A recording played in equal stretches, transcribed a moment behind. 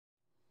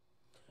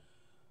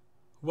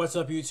What's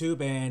up,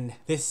 YouTube? And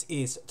this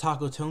is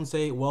Taco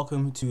Tonse.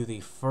 Welcome to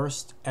the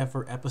first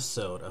ever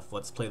episode of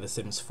Let's Play The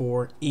Sims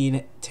 4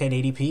 in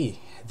 1080p.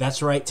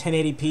 That's right,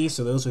 1080p.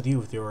 So those with you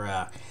with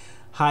your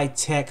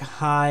high-tech,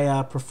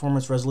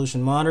 high-performance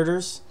resolution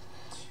monitors,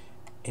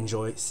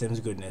 enjoy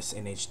Sims goodness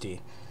in HD.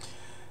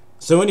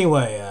 So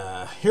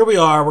anyway, here we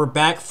are. We're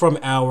back from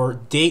our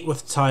date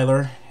with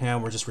Tyler,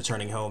 and we're just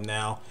returning home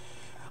now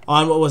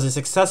on what was a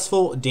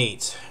successful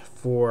date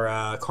for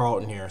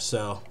Carlton here.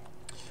 So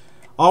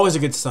always a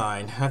good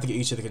sign. I have to get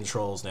used to the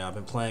controls now. I've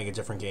been playing a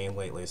different game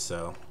lately,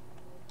 so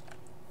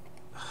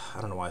I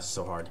don't know why it's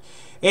so hard.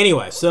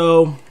 Anyway,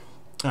 so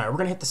alright, we're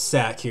gonna hit the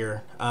sack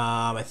here.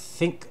 I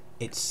think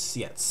it's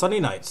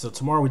Sunday night, so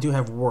tomorrow we do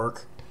have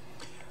work,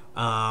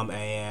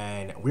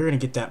 and we're gonna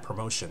get that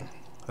promotion.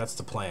 That's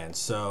the plan.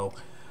 So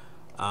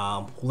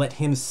let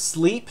him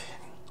sleep,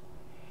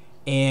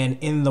 and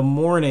in the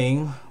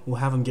morning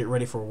we'll have him get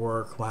ready for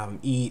work. We'll have him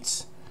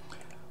eat.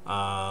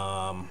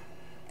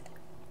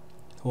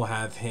 We'll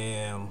have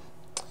him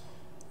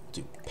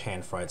do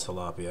pan-fried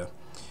tilapia.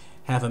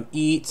 Have him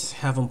eat,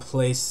 have him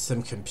play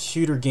some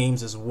computer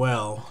games as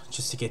well,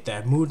 just to get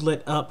that mood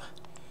lit up,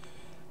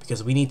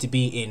 because we need to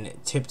be in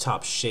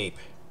tip-top shape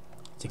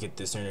to get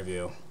this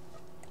interview.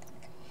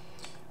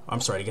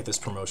 I'm sorry, to get this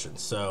promotion.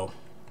 So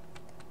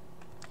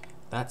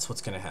that's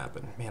what's gonna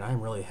happen. Man,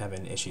 I'm really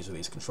having issues with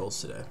these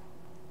controls today.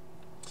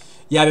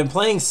 Yeah, I've been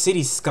playing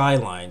City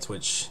Skylines,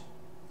 which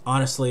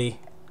honestly,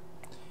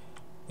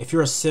 if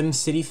you're a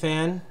SimCity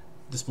fan,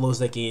 this blows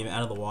that game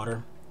out of the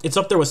water. It's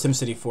up there with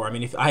SimCity 4. I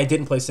mean, if I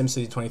didn't play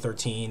SimCity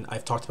 2013,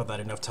 I've talked about that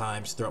enough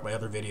times throughout my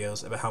other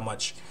videos about how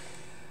much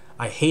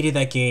I hated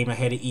that game. I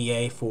hated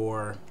EA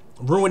for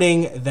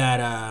ruining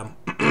that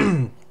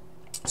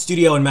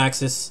studio in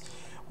Maxis,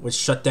 which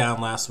shut down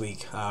last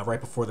week,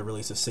 right before the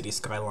release of City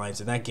Skylines.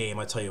 And that game,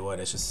 I tell you what,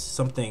 it's just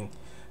something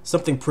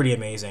pretty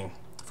amazing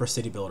for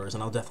city builders,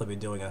 and I'll definitely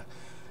be doing a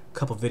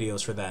couple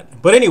videos for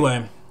that. But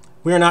anyway,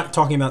 we are not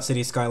talking about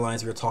City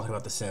Skylines, we are talking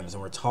about The Sims,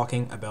 and we're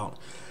talking about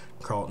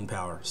Carlton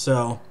Power.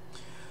 So,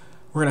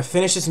 we're going to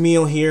finish this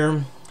meal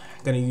here,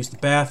 going to use the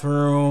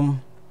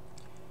bathroom,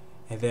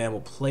 and then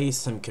we'll play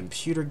some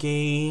computer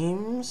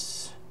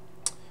games.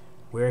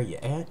 Where are you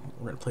at?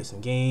 We're going to play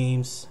some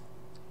games,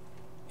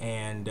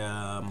 and,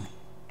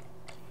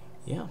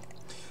 yeah.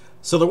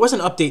 So, there was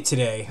an update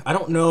today. I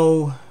don't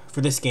know,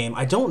 for this game,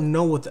 I don't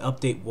know what the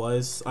update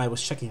was. I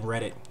was checking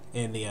Reddit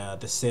in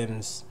the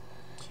Sims,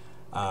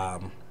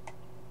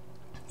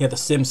 the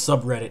Sims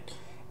subreddit,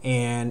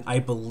 and I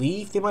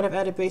believe they might have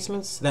added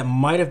basements. That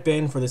might have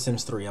been for The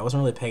Sims 3. I wasn't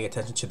really paying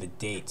attention to the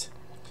date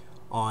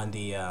on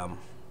the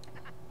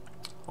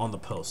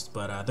post,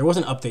 but there was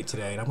an update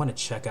today, and I'm going to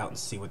check out and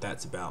see what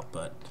that's about.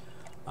 But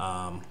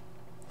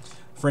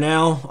for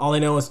now, all I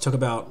know is it took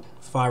about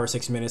 5 or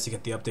 6 minutes to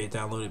get the update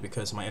downloaded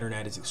because my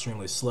internet is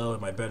extremely slow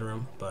in my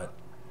bedroom, but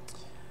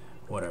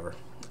whatever.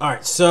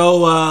 Alright,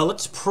 so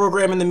let's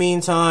program in the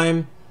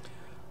meantime.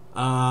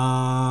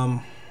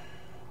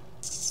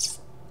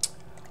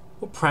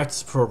 We'll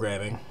practice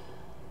programming.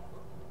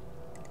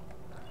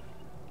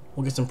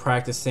 We'll get some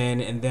practice in,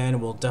 and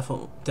then we'll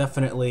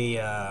definitely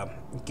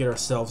get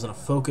ourselves in a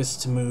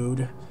focused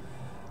mood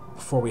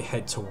before we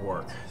head to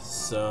work.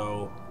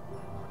 So,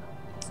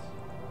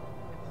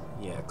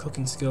 yeah,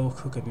 cooking skill,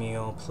 cook a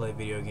meal, play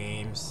video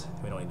games.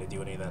 We don't need to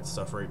do any of that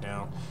stuff right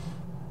now.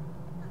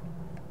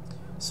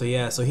 So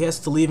yeah, so he has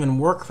to leave and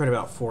work for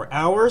about 4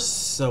 hours.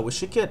 So we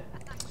should get.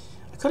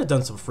 I could have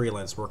done some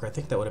freelance work. I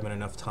think that would have been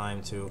enough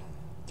time to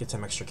get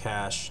some extra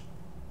cash.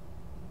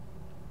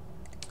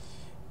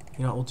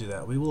 You know what, we'll do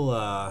that. We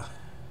will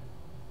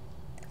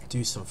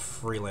do some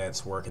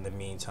freelance work in the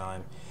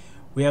meantime.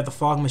 We have the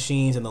fog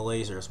machines and the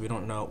lasers. We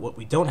don't know. What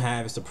we don't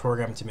have is the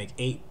program to make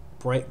 8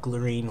 bright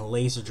green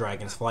laser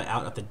dragons fly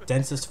out of the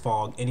densest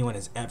fog anyone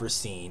has ever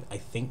seen. I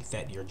think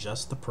that you're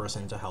just the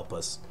person to help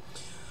us.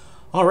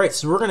 Alright,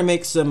 so we're going to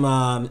make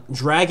some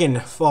dragon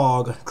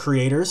fog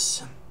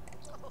creators,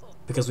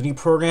 because when you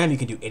program, you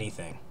can do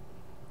anything.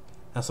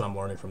 That's what I'm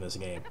learning from this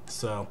game.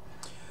 So,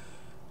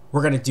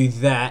 we're going to do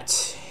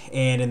that.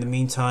 And in the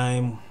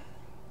meantime,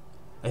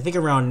 I think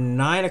around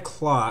 9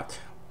 o'clock,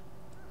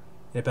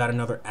 in about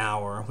another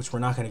hour, which we're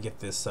not going to get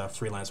this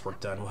freelance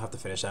work done. We'll have to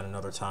finish that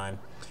another time.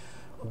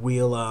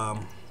 We'll,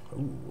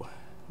 ooh,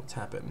 what's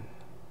happened?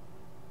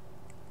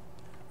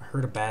 I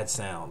heard a bad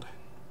sound.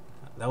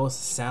 That was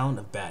the sound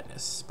of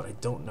badness, but I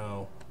don't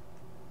know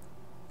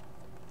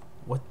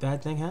what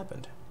bad thing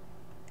happened.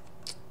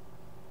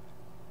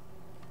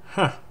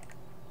 Huh.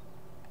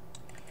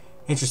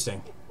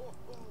 Interesting.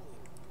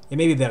 It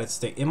may be that it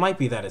stinks. It might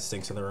be that it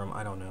stinks in the room.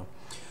 I don't know.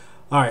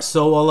 All right,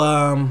 so we'll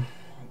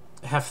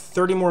have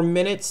 30 more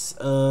minutes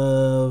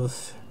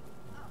of.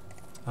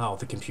 Oh,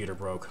 the computer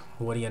broke.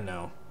 What do you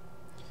know?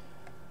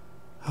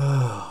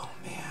 Oh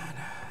man.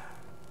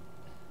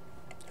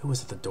 Who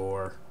was at the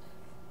door?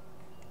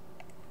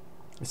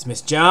 It's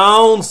Miss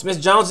Jones. Miss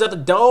Jones is at the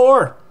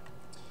door.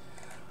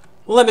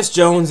 We'll let Miss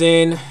Jones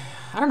in.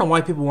 I don't know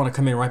why people want to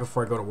come in right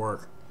before I go to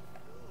work.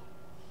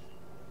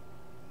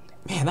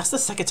 Man, that's the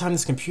second time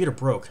this computer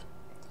broke.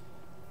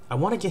 I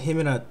want to get him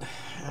in a...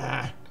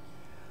 I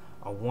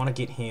want to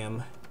get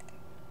him...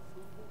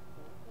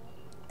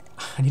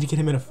 I need to get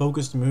him in a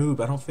focused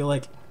mood. I don't feel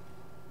like...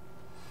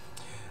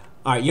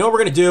 Alright, you know what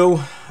we're going to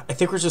do? I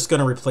think we're just going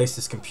to replace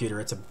this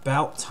computer. It's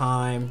about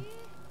time.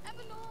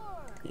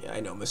 Yeah, I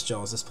know, Miss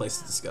Jones. This place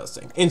is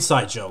disgusting.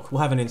 Inside joke.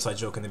 We'll have an inside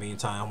joke in the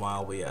meantime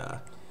while we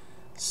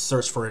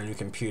search for a new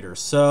computer.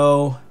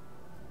 So...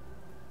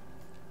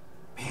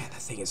 Man,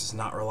 that thing is just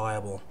not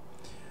reliable.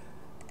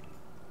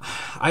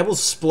 I will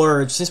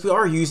splurge, since we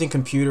are using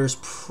computers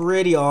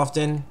pretty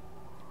often.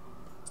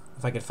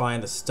 If I can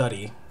find the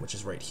study, which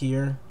is right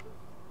here.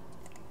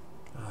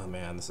 Oh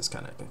man, this is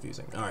kind of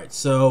confusing. Alright,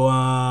 so,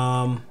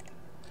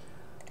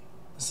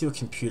 let's see what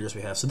computers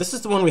we have. So this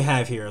is the one we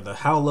have here, the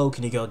how low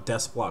can you go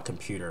desk block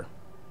computer.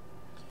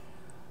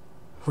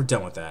 We're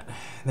done with that.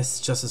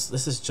 This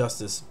is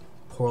just as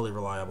poorly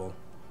reliable.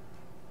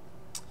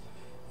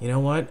 You know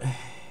what?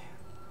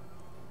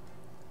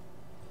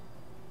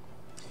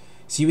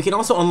 See, we can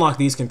also unlock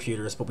these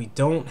computers, but we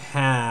don't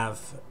have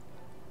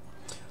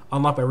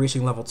unlock by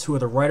reaching level 2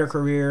 of the writer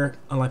career,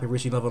 unlock by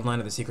reaching level 9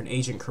 of the secret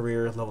agent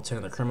career, level 10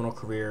 of the criminal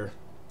career,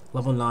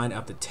 level 9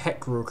 of the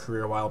tech guru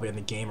career while being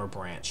the gamer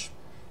branch.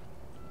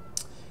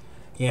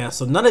 Yeah,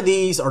 so none of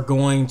these are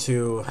going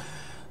to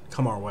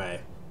come our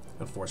way,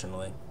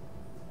 unfortunately.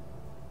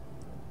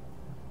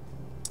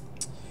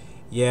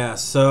 Yeah,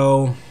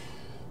 so...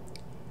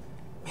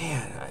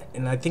 Man,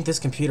 and I think this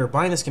computer,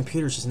 buying this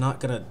computer is just not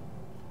gonna...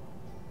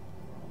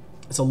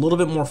 It's a little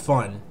bit more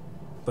fun,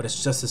 but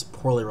it's just as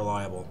poorly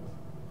reliable.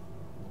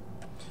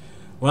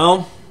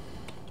 Well,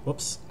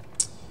 whoops.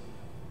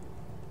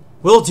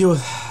 We'll deal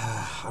with...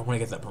 I want to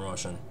get that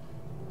promotion.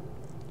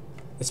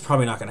 It's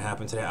probably not going to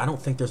happen today. I don't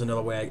think there's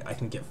another way I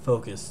can get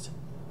focused.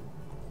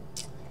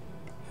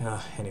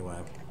 Anyway,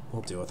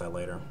 we'll deal with that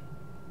later.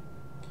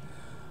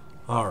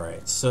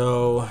 Alright,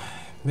 so...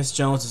 Miss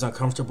Jones is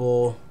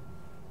uncomfortable.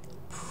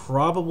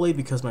 Probably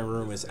because my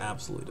room is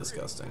absolutely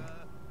disgusting.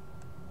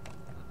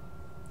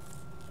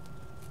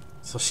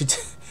 So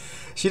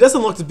she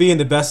doesn't look to be in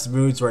the best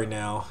moods right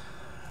now.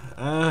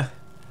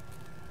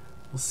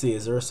 We'll see.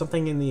 Is there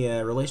something in the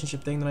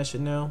relationship thing that I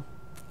should know?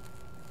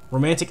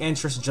 Romantic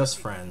interest, just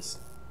friends.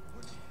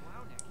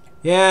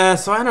 Yeah,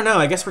 so I don't know.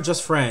 I guess we're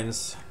just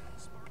friends.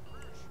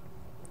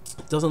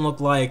 It doesn't look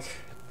like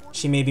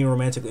she may be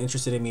romantically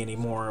interested in me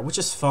anymore, which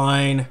is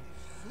fine.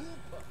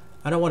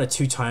 I don't want to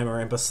two-time her,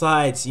 and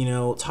besides, you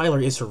know, Tyler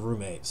is her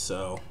roommate,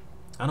 so...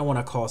 I don't want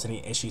to cause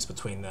any issues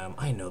between them.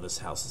 I know this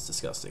house is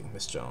disgusting,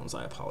 Miss Jones.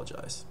 I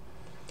apologize.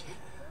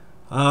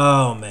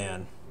 Oh,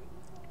 man.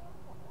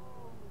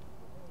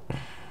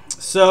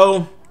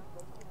 So,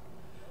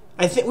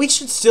 I think we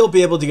should still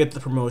be able to get the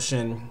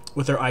promotion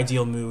with our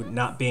ideal mood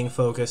not being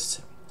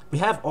focused. We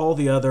have all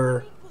the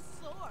other...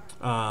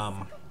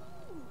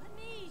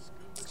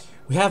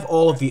 we have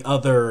all of the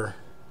other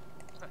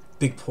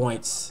big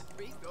points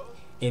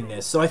in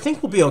this. So I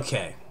think we'll be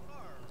okay.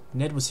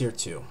 Ned was here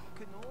too.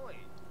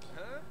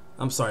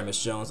 I'm sorry,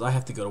 Miss Jones. I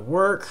have to go to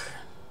work.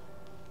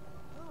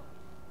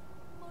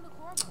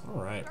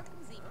 Alright.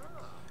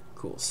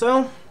 Cool.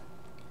 So,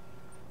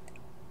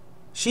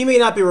 she may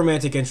not be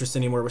romantic interest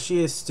anymore, but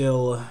she is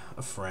still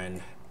a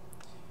friend.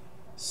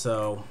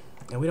 So,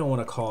 and we don't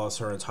want to cause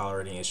her and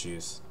Tyler any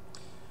issues.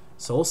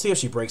 So, we'll see if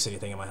she breaks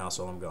anything in my house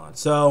while I'm gone.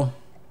 So,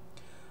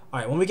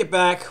 alright, when we get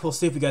back, we'll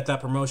see if we got that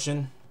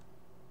promotion.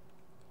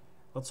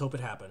 Let's hope it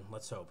happened.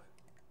 Let's hope.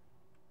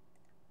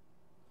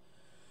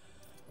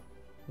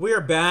 We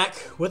are back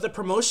with a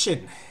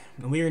promotion.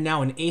 And we are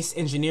now an ace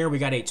engineer. We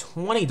got a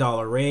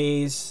 $20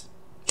 raise.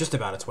 Just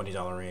about a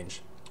 $20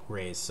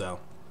 raise, so.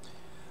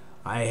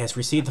 I has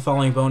received the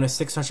following bonus: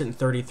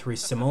 633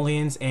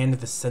 simoleons and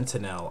the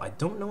Sentinel. I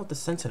don't know what the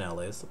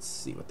Sentinel is. Let's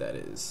see what that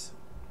is.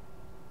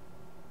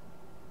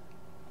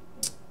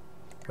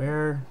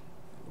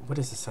 What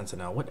is the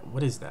Sentinel?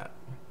 What is that?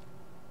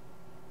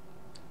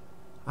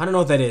 I don't know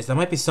what that is. That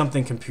might be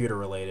something computer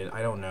related.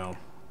 I don't know.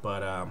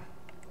 But,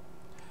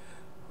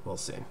 we'll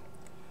see.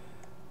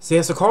 So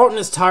yeah, so Carlton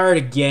is tired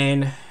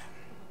again.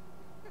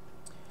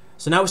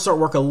 So now we start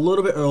work a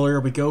little bit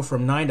earlier. We go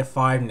from 9 to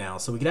 5 now.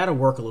 So we get out of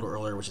work a little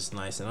earlier, which is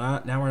nice.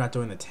 And now we're not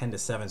doing the 10 to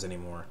 7s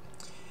anymore.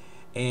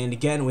 And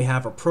again, we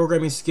have our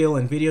programming skill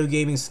and video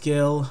gaming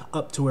skill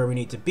up to where we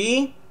need to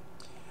be,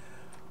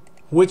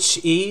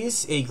 which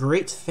is a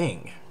great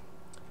thing.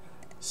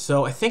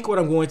 So I think what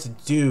I'm going to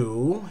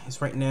do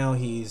is, right now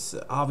he's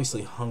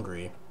obviously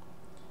hungry.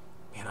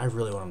 Man, I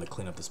really want him to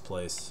clean up this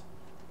place.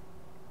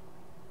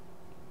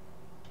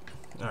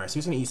 Alright, so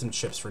he's going to eat some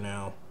chips for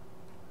now.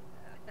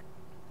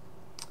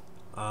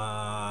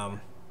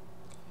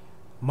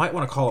 Might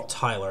want to call up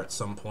Tyler at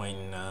some point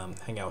and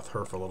hang out with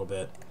her for a little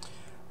bit.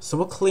 So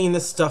we'll clean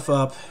this stuff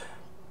up,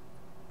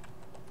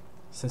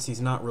 since he's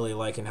not really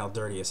liking how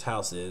dirty his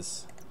house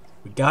is.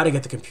 We got to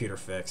get the computer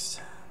fixed.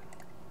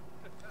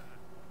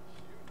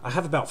 I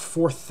have about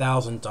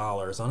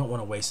 $4,000. I don't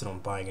want to waste it on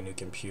buying a new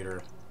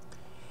computer.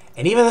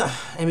 And even,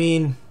 I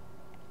mean,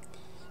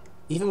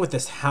 even with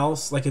this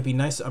house, like, it'd be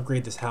nice to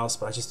upgrade this house,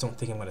 but I just don't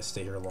think I'm going to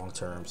stay here long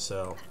term,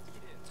 so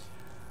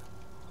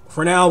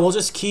For now, we'll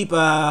just keep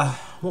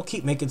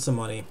making some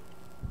money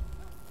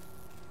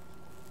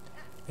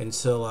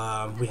until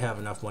we have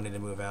enough money to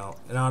move out.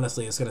 And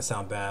honestly, it's gonna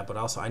sound bad, but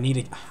also I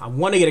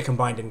want to get a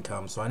combined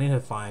income, so I need to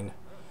find.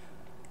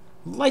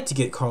 I'd like to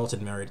get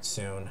Carlton married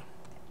soon.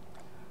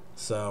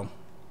 So,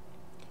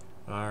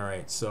 all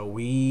right. So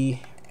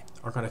we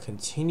are gonna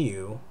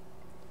continue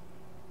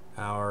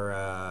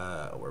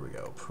our where we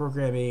go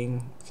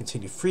programming,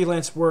 continue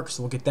freelance work.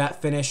 So we'll get that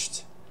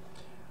finished.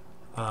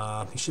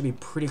 He should be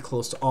pretty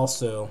close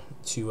to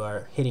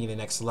hitting the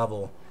next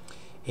level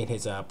in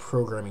his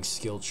programming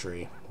skill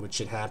tree, which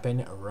should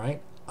happen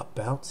right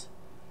about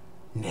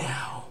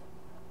now.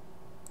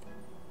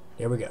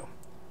 There we go.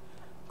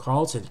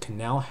 Carlton can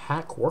now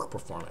hack work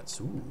performance.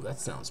 Ooh, that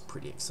sounds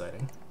pretty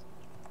exciting.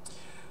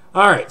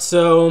 All right,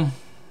 so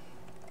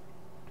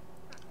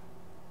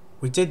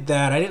we did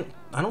that. I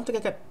don't think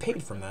I got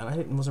paid from that.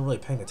 Wasn't really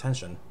paying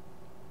attention.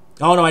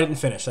 Oh no, I didn't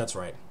finish. That's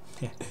right.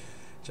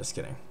 Just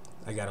kidding.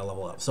 I gotta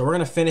level up. So we're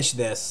gonna finish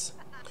this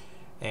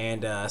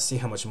and see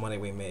how much money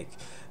we make.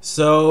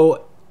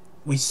 So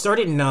we start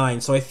at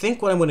 9. So I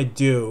think what I'm gonna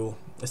do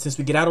is, since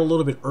we get out a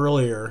little bit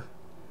earlier,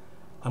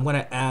 I'm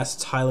gonna ask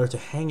Tyler to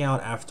hang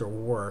out after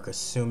work,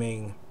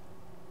 assuming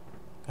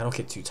I don't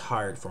get too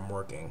tired from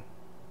working.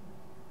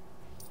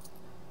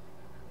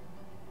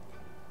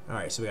 All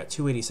right, so we got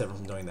 287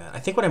 from doing that. I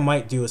think what I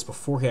might do is,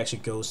 before he actually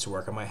goes to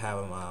work, I might have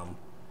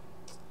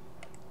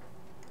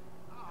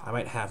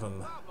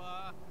him.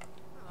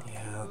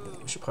 Yeah,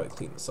 we should probably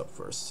clean this up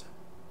first.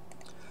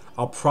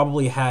 I'll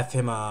probably have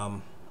him, I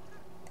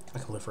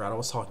completely forgot what I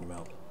was talking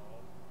about.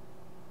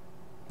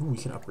 Ooh, we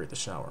can upgrade the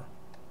shower.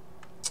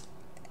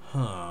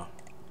 Huh.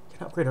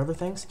 Can I upgrade other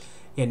things?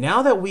 Yeah,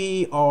 now that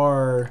we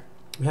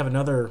have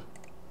another...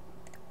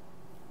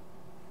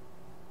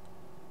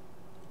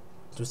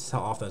 This is how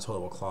often the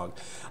toilet will clog.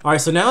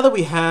 Alright, so now that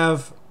we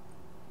have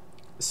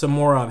some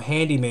more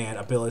handyman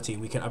ability,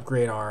 we can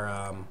upgrade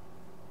our...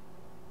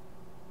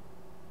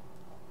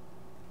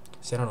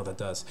 See, I don't know what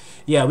that does.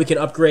 Yeah, we can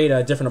upgrade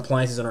different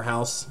appliances in our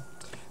house.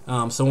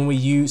 So when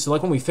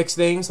we fix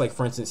things, like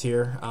for instance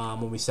here,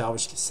 when we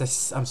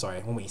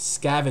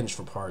scavenge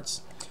for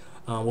parts,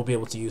 we'll be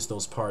able to use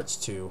those parts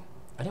to.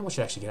 I think we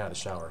should actually get out of the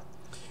shower.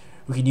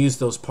 We can use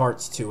those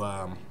parts to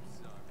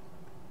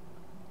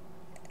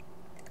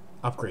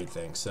upgrade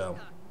things. So,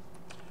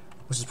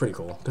 which is pretty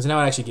cool, because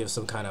now it actually gives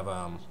some kind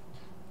of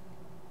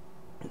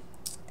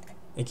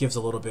it gives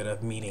a little bit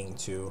of meaning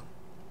to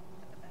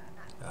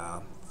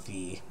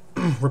the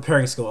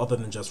repairing skill, other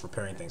than just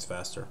repairing things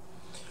faster.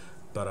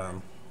 But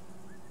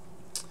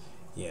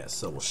yeah,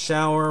 so we'll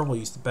shower, we'll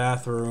use the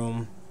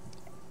bathroom.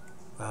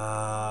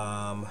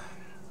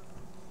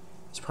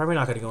 He's probably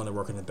not going to go into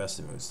work in the best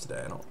of moods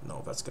today. I don't know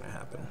if that's going to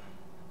happen.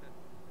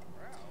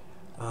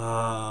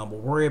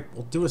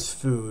 We'll do his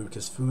food,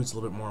 because food's a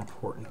little bit more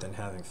important than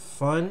having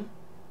fun.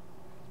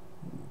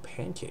 Ooh,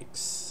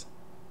 pancakes.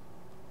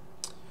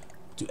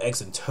 Do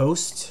eggs and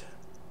toast.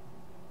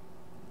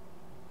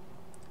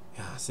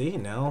 Yeah, see,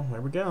 now,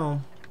 there we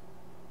go.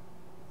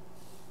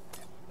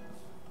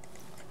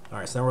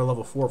 Alright, so now we're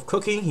level 4 of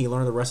cooking. He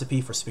learned the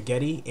recipe for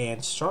spaghetti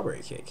and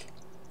strawberry cake.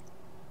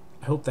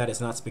 I hope that is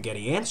not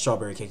spaghetti and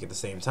strawberry cake at the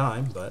same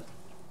time, but...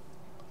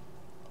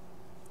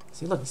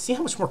 See, look, see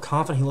how much more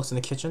confident he looks in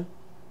the kitchen?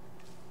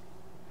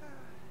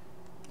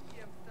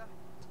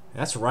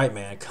 That's right,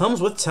 man. It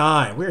comes with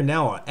time. We are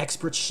now an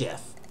expert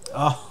chef.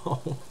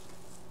 Oh.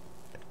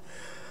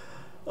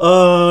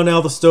 Oh,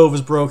 now the stove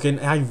is broken.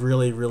 I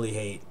really, really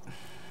hate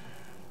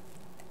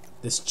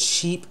this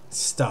cheap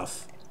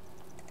stuff.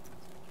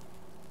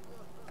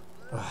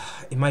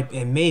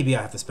 And maybe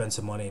I have to spend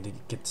some money to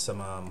get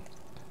some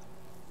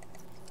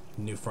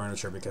new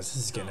furniture, because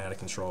this is getting out of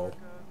control.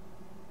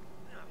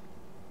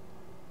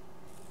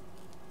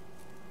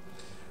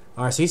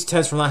 Alright, so he's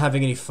tense from not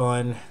having any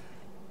fun.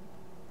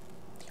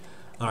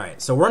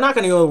 Alright, so we're not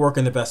going to go to work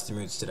in the best of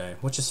moods today,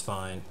 which is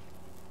fine.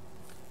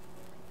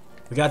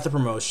 We got the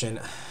promotion.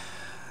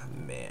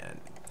 Man.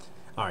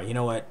 Alright, you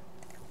know what?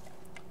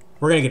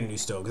 We're going to get a new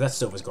stove, because that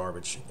stove is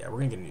garbage. Yeah, we're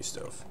going to get a new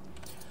stove.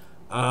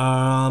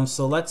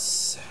 So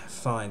let's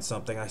find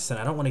something. I said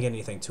I don't want to get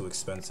anything too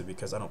expensive,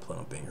 because I don't plan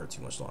on being here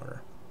too much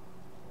longer.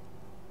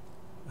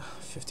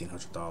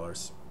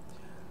 $1,500.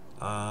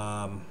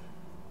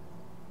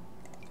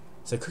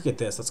 So I could get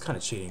this. That's kind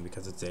of cheating,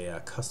 because it's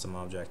a custom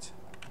object.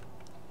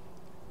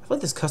 I feel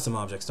like these custom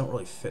objects don't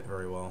really fit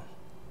very well.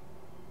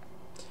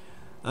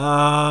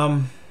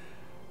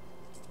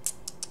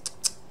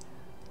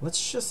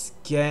 Let's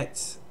just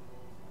get...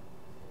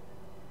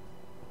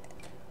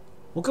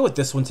 We'll go with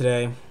this one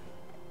today.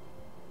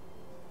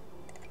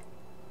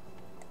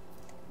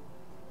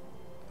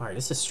 Alright,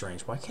 this is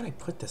strange. Why can't I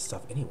put this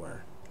stuff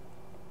anywhere?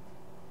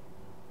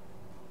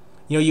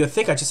 You know, you'd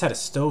think I just had a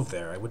stove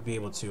there. I would be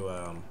able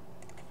to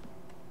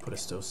put a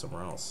stove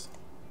somewhere else.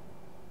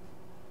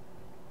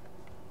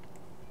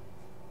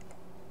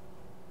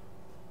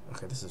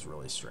 Okay, this is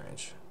really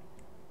strange.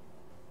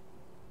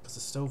 Because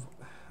the stove...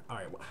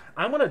 Alright,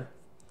 I'll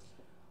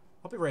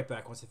be right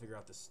back once I figure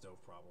out this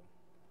stove problem.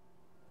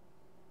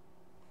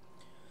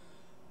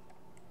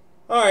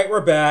 All right,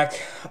 we're back.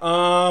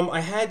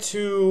 I had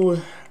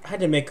to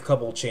make a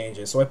couple of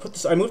changes. So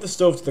I moved the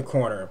stove to the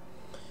corner.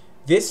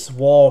 This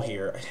wall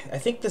here, I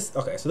think this.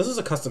 Okay, so this is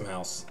a custom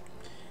house,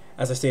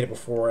 as I stated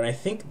before, and I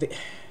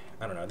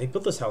don't know, they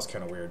built this house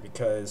kind of weird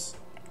because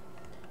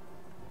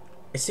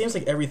it seems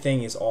like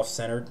everything is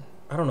off-centered.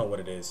 I don't know what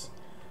it is,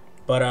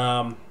 but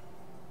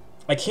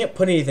I can't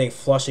put anything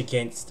flush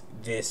against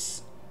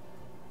this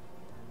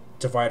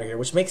divider here,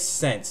 which makes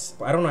sense,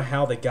 but I don't know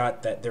how they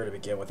got that there to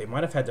begin with. They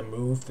might have had to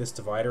move this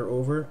divider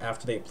over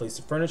after they placed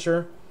the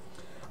furniture.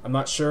 I'm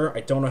not sure.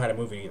 I don't know how to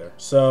move it either.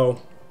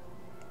 So,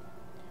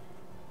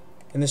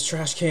 and this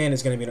trash can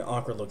is going to be in an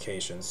awkward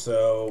location,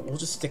 so we'll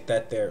just stick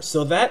that there.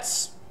 So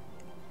that's,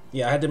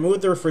 yeah, I had to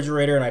move the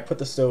refrigerator and I put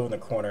the stove in the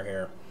corner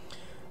here.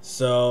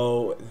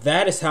 So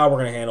that is how we're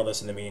going to handle this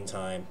in the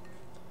meantime.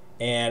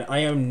 And I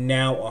am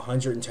now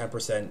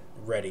 110%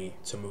 ready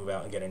to move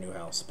out and get a new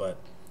house, but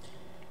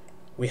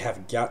we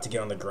have got to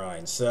get on the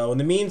grind. So in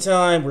the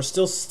meantime, we're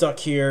still stuck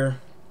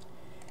here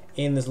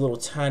in this little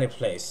tiny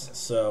place.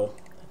 So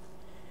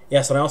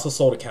yes, and I also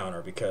sold a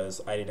counter because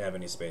I didn't have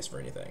any space for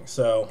anything.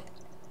 So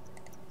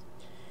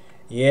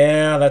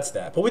yeah, that's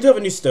that. But we do have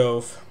a new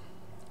stove,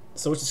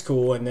 so which is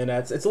cool. And then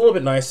it's a little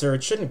bit nicer.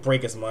 It shouldn't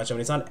break as much. I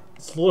mean, it's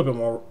a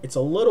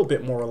little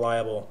bit more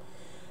reliable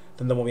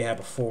than the one we had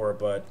before,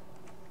 but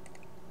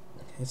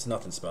it's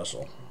nothing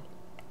special.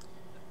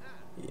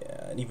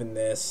 Yeah, and even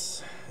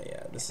this,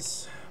 yeah,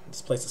 this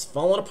place is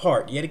falling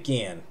apart yet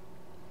again.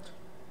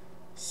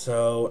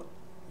 So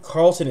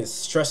Carlton is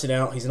stressing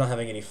out. He's not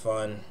having any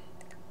fun.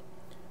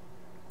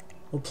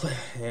 We'll play.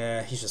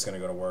 Yeah, he's just gonna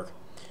go to work.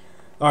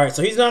 All right,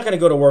 so he's not gonna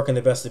go to work in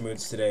the best of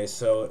moods today.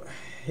 So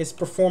his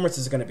performance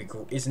is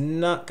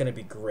not gonna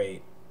be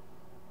great.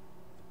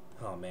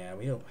 Oh man,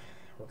 we're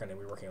gonna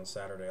be working on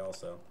Saturday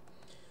also.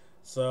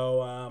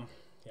 So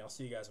yeah, I'll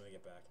see you guys when we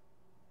get back.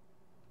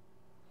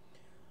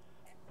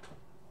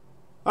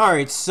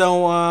 Alright, so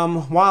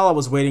while I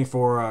was waiting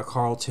for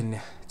Carlton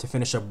to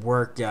finish up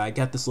work, I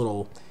got this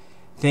little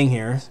thing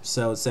here.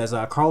 So it says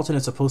Carlton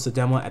is supposed to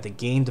demo at the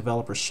Game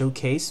Developer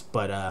Showcase,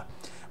 but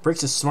breaks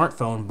his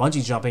smartphone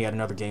bungee jumping at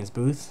another games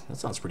booth. That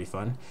sounds pretty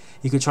fun.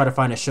 You could try to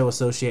find a show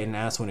associate and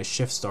ask when his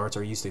shift starts,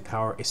 or use the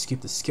power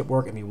escape to skip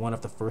work and be one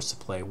of the first to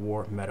play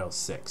War Meadow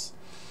 6.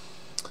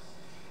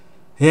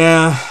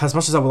 Yeah, as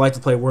much as I would like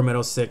to play War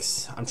Meadow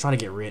 6, I'm trying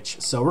to get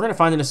rich. So we're going to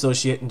find an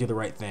associate and do the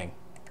right thing.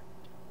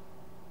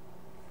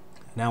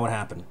 Now what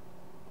happened?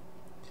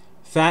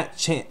 Fat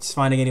chance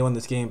finding anyone in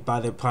this game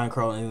by the Pine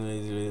Carlton.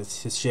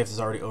 His shift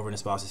is already over and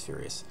his boss is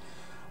furious.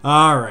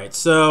 Alright,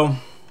 so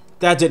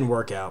that didn't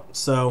work out.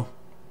 So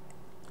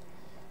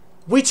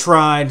we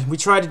tried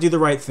to do the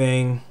right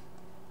thing,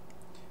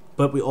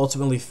 but we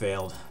ultimately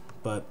failed.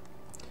 But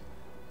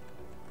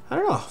I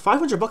don't know,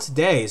 500 bucks a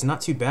day is not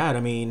too bad.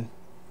 I mean,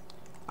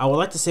 I would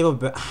like to save up a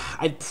bit.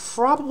 I'd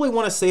probably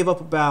want to save up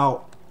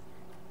about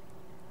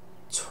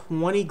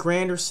 20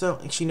 grand or so.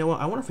 Actually, you know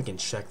what? I wonder if we can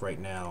check right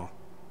now.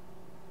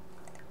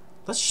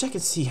 Let's check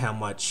and see how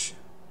much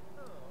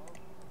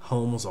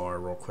homes are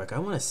real quick. I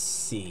want to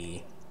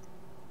see.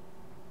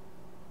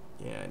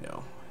 Yeah, I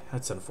know.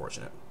 That's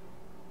unfortunate.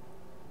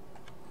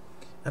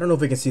 I don't know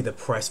if we can see the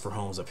price for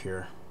homes up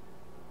here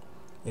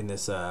in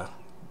this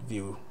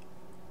view.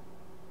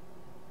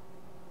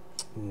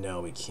 No,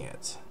 we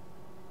can't.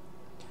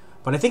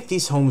 But I think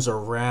these homes are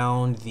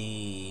around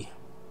the,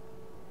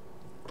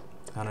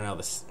 I don't know,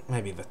 this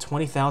maybe the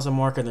 20,000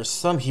 mark, and there's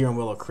some here in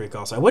Willow Creek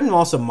also. I wouldn't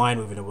also mind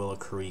moving to Willow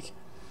Creek,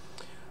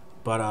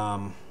 but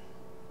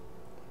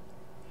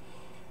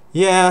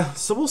yeah.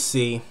 So we'll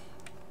see.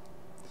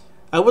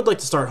 I would like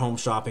to start home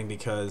shopping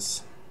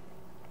because,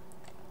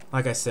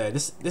 like I said,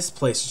 this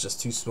place is just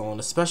too small, and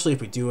especially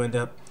if we do end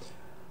up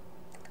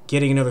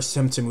getting another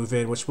sim to move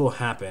in, which will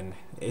happen,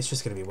 it's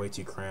just gonna be way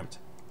too cramped.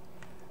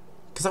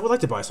 Because I would like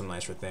to buy some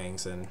nicer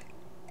things, and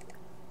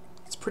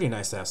it's pretty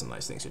nice to have some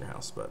nice things in your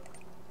house, but.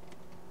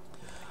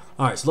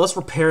 Alright, so let's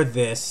repair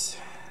this.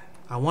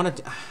 I want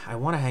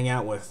to hang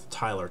out with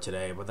Tyler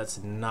today, but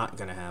that's not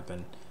going to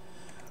happen.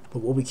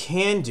 But what we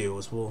can do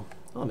is oh,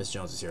 Miss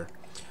Jones is here.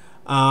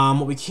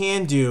 What we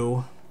can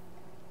do,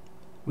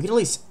 we can at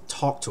least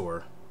talk to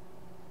her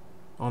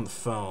on the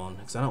phone,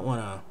 because I don't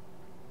want to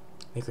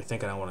make her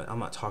think I'm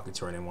not talking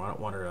to her anymore. I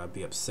don't want her to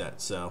be upset,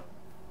 so.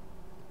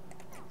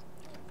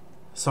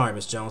 Sorry,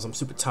 Miss Jones, I'm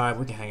super tired.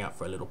 We can hang out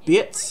for a little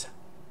bit.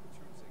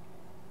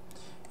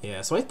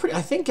 Yeah, so I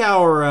think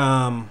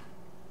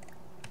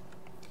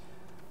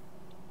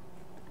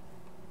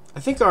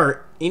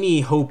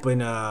any hope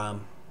in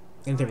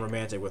anything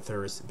romantic with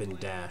her has been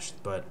dashed,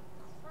 but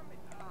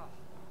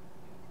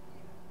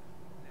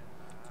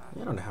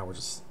I don't know how we're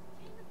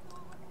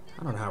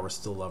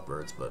still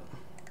lovebirds, but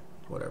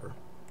whatever.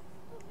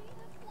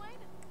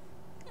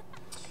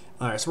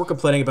 Alright, so we're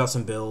complaining about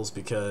some bills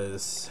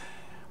because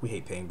we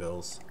hate paying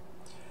bills.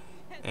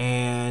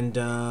 And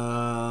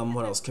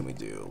what else can we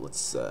do?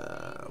 Let's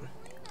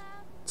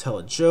tell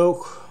a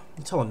joke.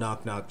 Tell a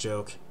knock-knock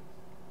joke.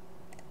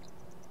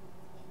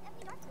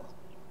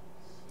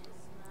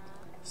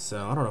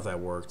 So I don't know if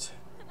that worked.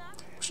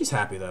 She's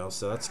happy though,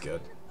 so that's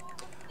good.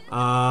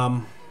 I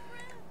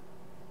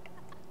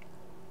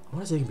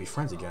wonder if they can be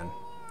friends again,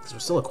 because we're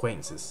still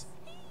acquaintances.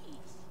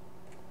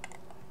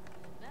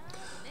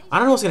 I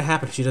don't know what's gonna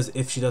happen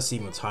if she does see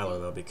me with Tyler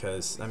though,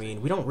 because I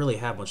mean we don't really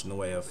have much in the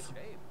way of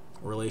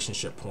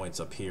relationship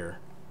points up here.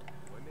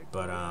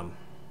 But I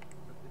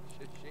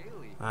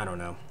don't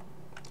know.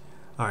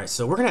 All right,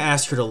 so we're gonna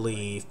ask her to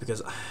leave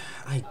because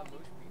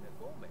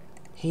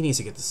he needs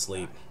to get to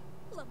sleep,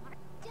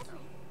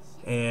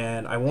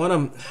 and I want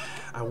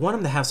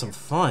him to have some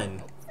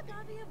fun.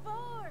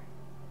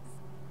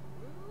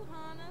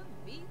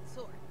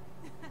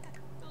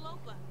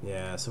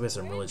 Yeah, so we have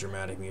some really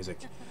dramatic music.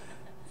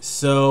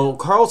 So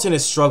Carlton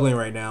is struggling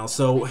right now,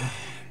 so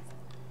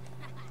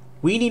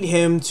we need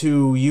him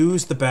to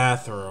use the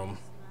bathroom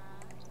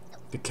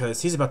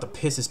because he's about to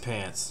piss his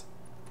pants.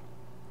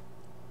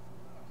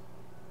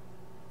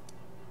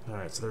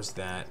 Alright, so there's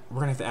that. We're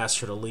gonna have to ask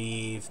her to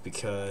leave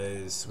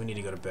because we need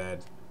to go to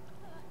bed.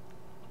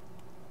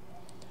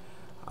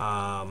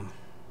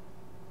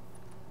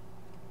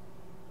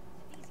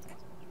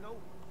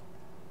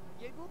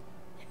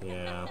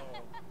 Yeah.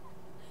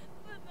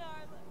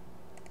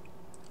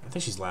 I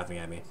think she's laughing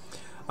at me.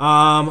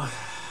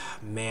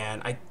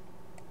 Man,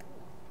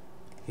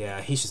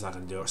 yeah, he's just not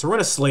gonna do it. So we're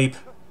gonna sleep,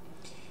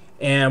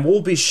 and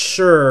we'll be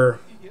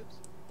sure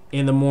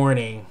in the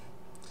morning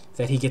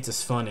that he gets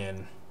his fun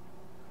in,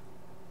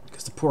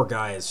 because the poor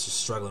guy is just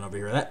struggling over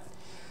here.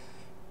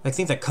 I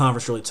think that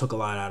conference really took a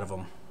lot out of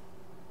him,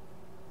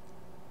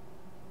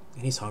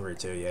 and he's hungry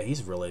too. Yeah, he's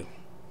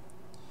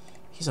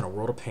in a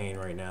world of pain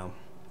right now.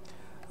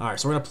 All right,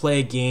 so we're gonna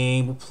play a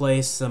game. We'll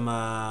play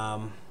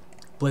some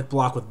Blick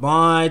Block with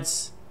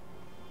mods.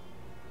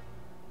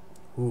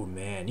 Ooh,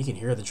 man, you can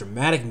hear the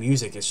dramatic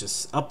music. It's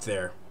just up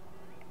there.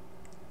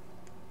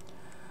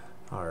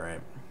 Alright.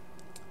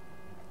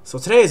 So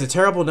today is a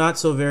terrible, not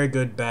so very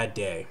good, bad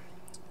day.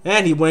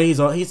 And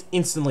he's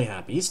instantly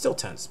happy. He's still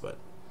tense, but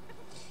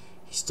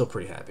he's still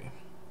pretty happy.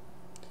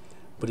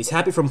 But he's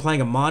happy from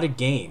playing a modded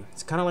game.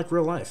 It's kind of like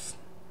real life.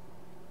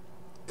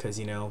 Because,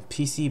 you know,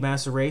 PC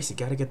Master Race, you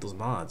gotta get those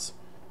mods.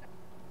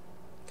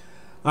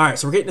 Alright,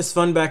 so we're getting his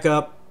fun back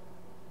up.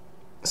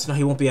 So now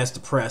he won't be as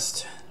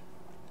depressed.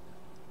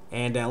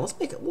 And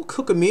we'll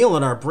cook a meal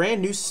on our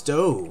brand new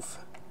stove.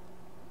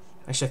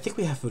 Actually, I think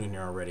we have food in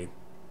here already.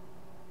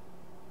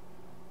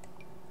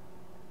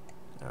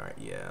 Alright,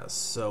 yeah.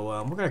 So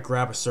we're going to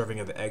grab a serving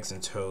of the eggs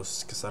and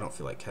toast because I don't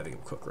feel like having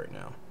them cook right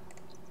now.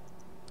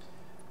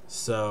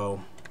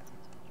 So,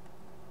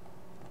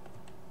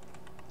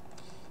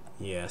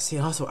 yeah. See,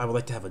 also, I would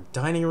like to have a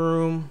dining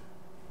room.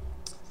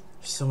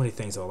 There's so many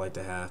things I would like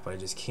to have, but I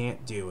just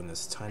can't do in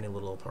this tiny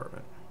little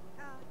apartment.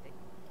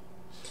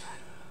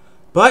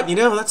 But, you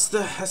know, that's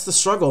the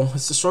struggle.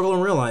 It's the struggle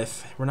in real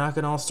life. We're not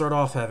going to all start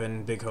off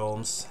having big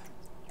homes.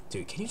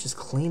 Dude, can you just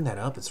clean that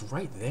up? It's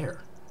right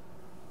there.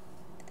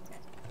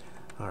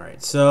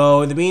 Alright,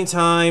 so in the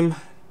meantime,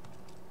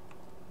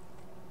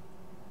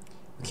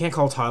 we can't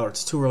call Tyler.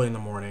 It's too early in the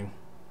morning.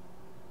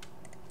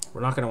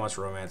 We're not going to watch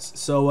romance.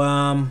 So,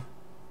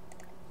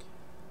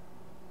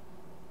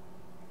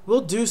 we'll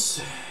do...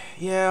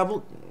 Yeah,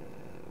 we'll...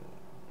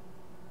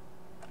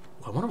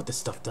 I wonder what this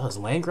stuff does.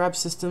 Land grab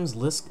systems,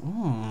 list...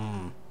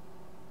 We're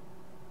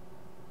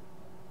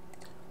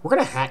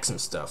gonna hack some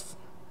stuff.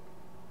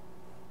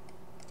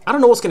 I don't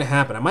know what's gonna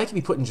happen. I might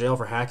be put in jail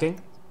for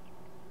hacking.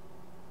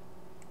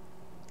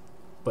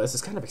 But this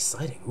is kind of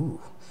exciting.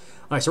 Ooh.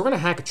 Alright, so we're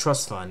gonna hack a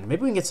trust fund.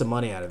 Maybe we can get some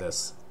money out of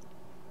this.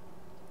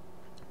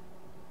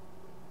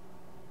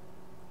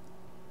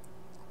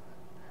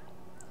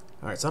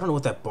 Alright, so I don't know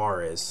what that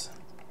bar is.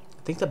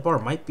 I think that bar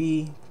might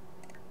be...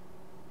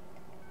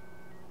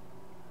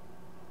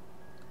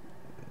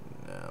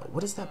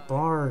 What is that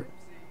bar?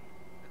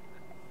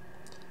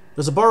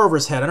 There's a bar over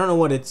his head. I don't know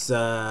what it's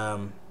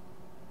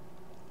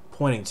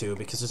pointing to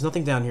because there's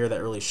nothing down here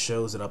that really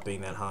shows it up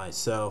being that high.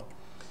 So,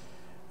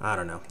 I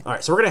don't know.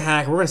 Alright, so we're going to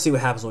hack. We're going to see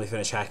what happens when we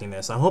finish hacking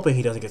this. I'm hoping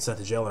he doesn't get sent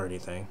to jail or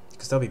anything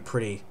because that would be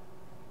pretty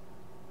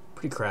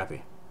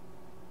crappy.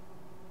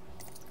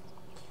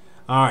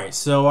 Alright,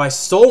 so I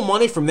stole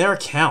money from their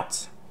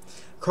account.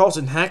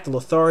 Carlton hacked the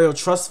Lothario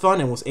Trust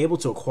Fund and was able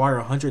to acquire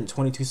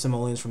 122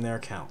 simoleons from their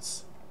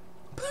accounts.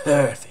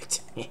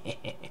 Perfect.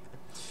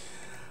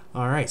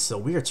 Alright, so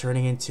we are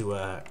turning into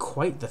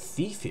quite the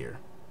thief here.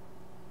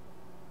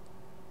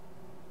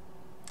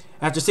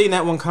 After seeing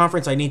that one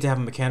conference, I need to have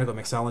a mechanical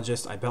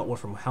mixologist. I built one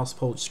from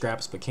household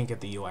scraps but can't get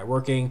the UI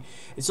working.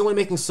 It's only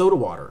making soda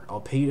water.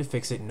 I'll pay you to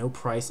fix it. No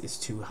price is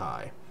too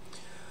high.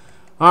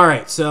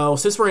 Alright, so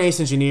since we're an ace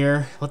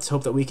engineer, let's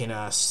hope that we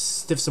can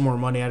stiff some more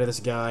money out of this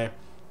guy.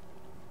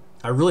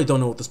 I really don't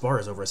know what this bar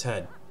is over his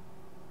head.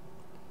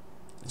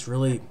 It's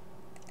really...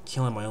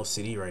 killing my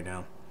OCD right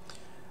now.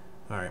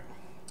 Alright.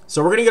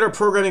 So we're going to get our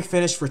programming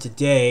finished for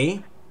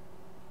today.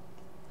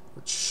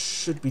 Which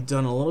should be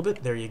done a little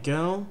bit. There you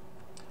go.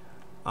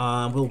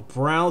 We'll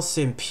browse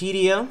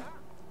Simpedia.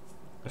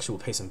 Actually,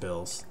 we'll pay some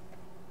bills.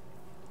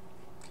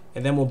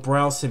 And then we'll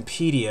browse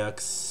Simpedia.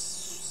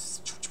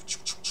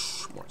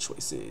 More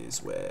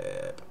choices.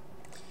 Web.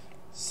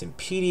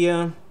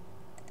 Simpedia.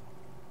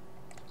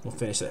 We'll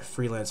finish that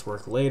freelance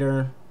work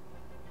later.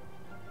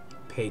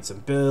 Paid some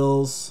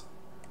bills.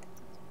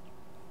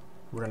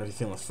 We're gonna be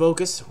feeling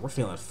focused. We're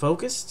feeling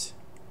focused.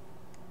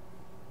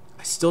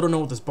 I still don't know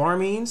what this bar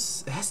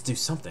means. It has to do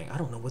something. I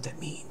don't know what that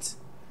means.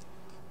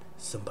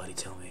 Somebody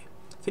tell me.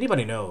 If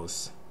anybody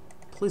knows,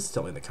 please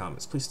tell me in the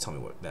comments. Please tell me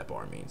what that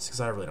bar means,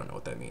 because I really don't know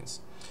what that means.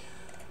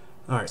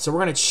 Alright, so we're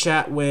gonna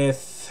chat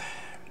with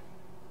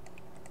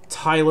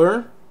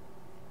Tyler.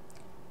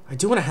 I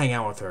do want to hang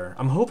out with her.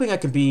 I'm hoping I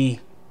can be...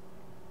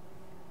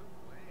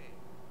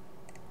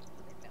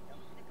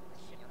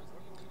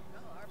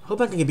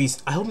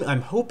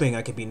 I'm hoping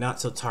I can be not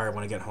so tired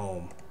when I get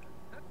home.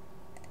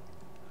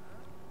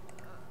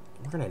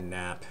 We're gonna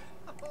nap.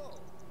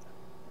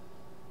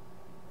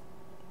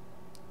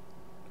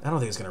 I don't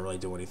think it's gonna really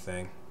do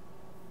anything.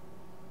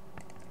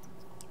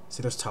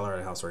 See, there's Tyler at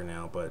the house right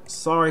now, but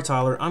sorry,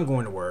 Tyler, I'm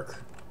going to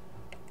work.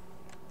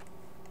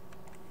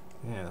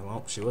 Yeah,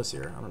 well, she was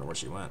here. I don't know where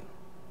she went.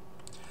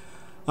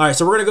 Alright,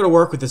 so we're gonna go to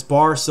work with this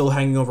bar still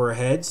hanging over our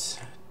heads.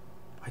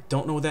 I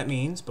don't know what that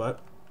means, but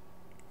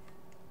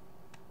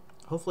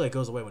hopefully it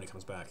goes away when he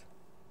comes back.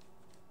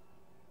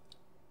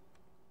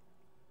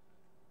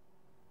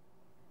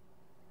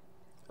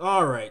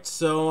 Alright,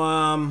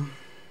 so,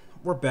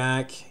 we're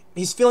back.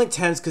 He's feeling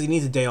tense because he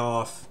needs a day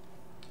off.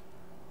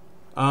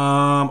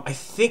 I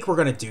think we're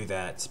gonna do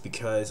that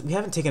because we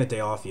haven't taken a day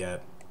off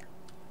yet.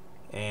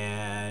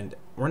 And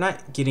we're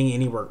not getting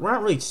anywhere. We're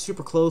not really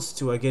super close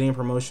to getting a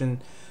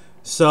promotion.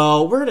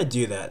 So we're gonna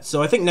do that.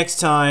 So I think next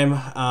time,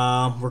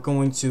 we're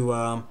going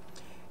to,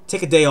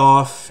 take a day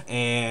off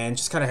and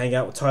just kind of hang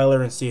out with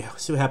Tyler and see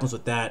what happens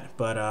with that.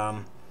 But,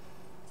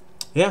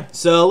 yeah,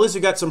 so at least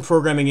we got some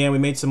programming in. We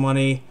made some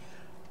money.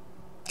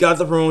 Got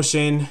the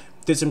promotion,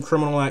 did some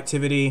criminal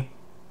activity,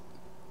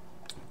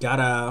 got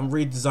to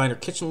redesign our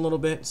kitchen a little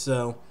bit,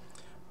 so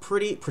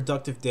pretty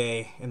productive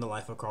day in the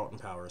life of Carlton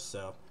Powers.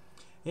 So,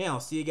 yeah,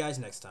 I'll see you guys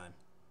next time.